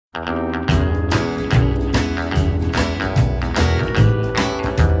If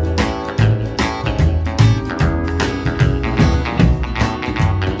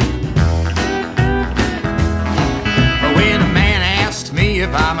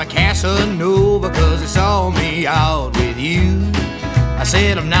I'm a Casanova 'cause he saw me out with you, I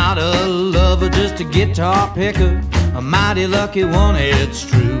said I'm not a lover, just a guitar picker, a mighty lucky one, it's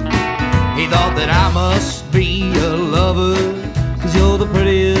true. He thought that I must be a lover 'cause you're the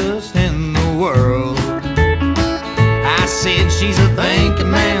prettiest in the world. I said she's a thinking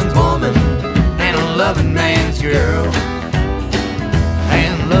man's woman and a loving man's girl,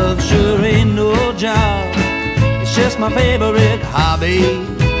 and love sure ain't no job, it's just my favorite hobby.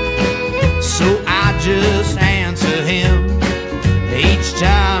 So I just answer him each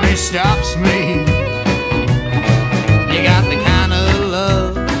time he stops me. You got the kind of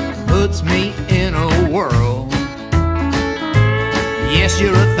love that puts me in a whirl. Yes,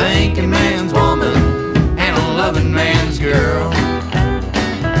 you're a thinking man's woman and a loving man's girl.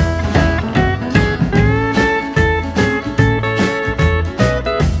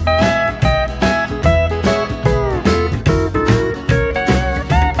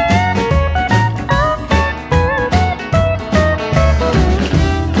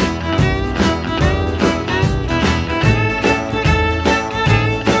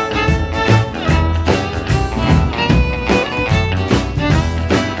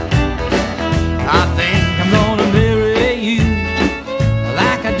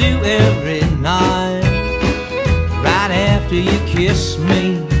 Kiss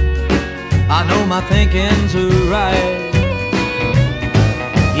me, I know my thinking's right.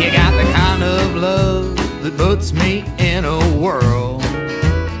 You got the kind of love that puts me in a whirl.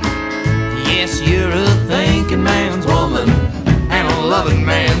 Yes, you're a thinking man's woman and a loving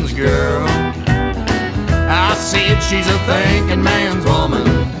man's girl. I said she's a thinking man's woman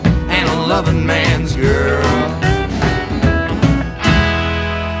and a loving man's girl.